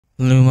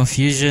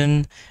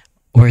Lumafusion,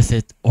 worth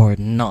it or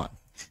not?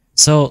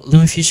 So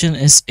Lumafusion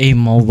is a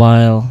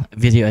mobile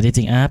video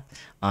editing app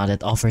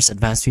that offers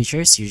advanced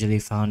features usually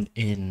found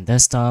in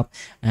desktop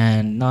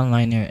and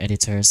non-linear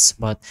editors,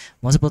 but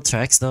multiple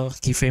tracks though,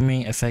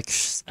 keyframing,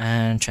 effects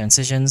and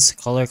transitions,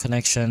 color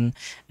connection,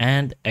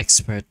 and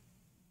expert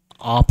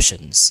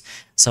options.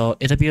 So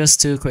it appeals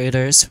to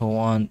creators who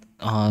want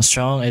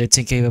strong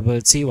editing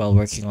capability while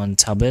working on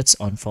tablets,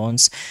 on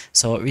phones.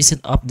 So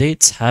recent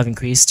updates have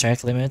increased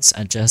track limits,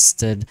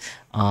 adjusted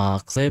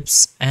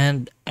clips,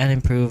 and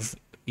improved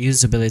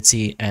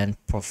usability and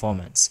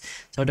performance.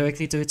 So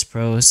directly to its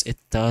pros, it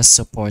does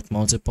support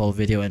multiple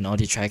video and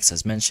audio tracks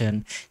as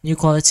mentioned, new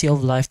quality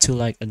of life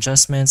tool-like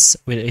adjustments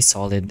with a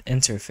solid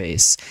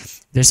interface.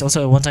 There's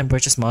also a one-time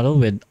purchase model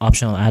with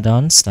optional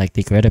add-ons like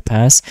the Creator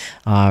Pass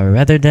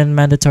rather than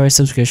mandatory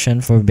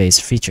subscription for base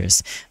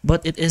features.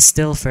 But it is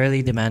still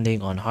fairly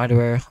demanding on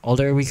hardware.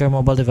 Older, weaker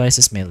mobile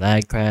devices may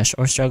lag, crash,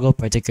 or struggle,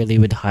 particularly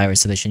with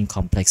high-resolution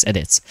complex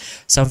edits.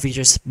 Some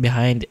features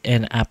behind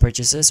in-app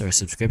purchases or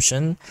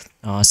subscription,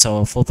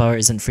 so full power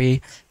isn't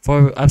free.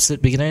 For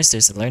absolute beginners,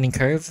 there's a learning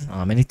curve,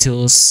 many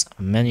tools,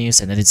 menus,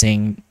 and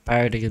editing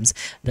paradigms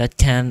that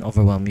can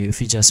overwhelm you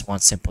if you just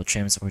want simple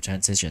trims or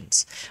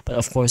transitions. But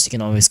of course, you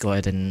can always go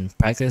ahead and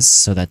practice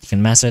so that you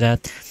can master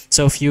that.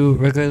 So if you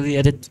regularly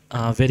edit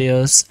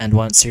videos and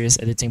want serious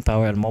editing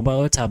power on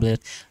mobile or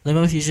tablet,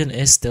 Lumafusion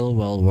is still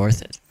well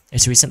worth it.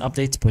 Its recent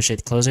updates push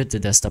it closer to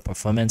desktop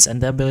performance and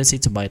the ability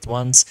to buy it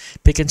once,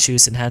 pick and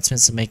choose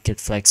enhancements to make it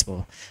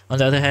flexible. On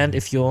the other hand,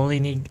 if you only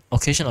need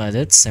occasional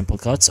edits, simple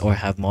cuts, or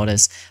have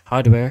modest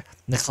hardware,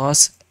 the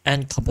cost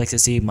and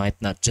complexity might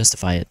not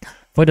justify it.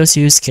 For those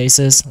use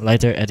cases,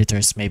 lighter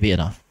editors may be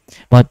enough.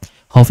 But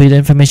hopefully the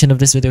information of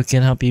this video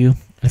can help you.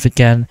 If it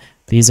can,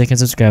 please like and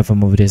subscribe for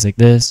more videos like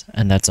this,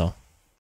 and that's all.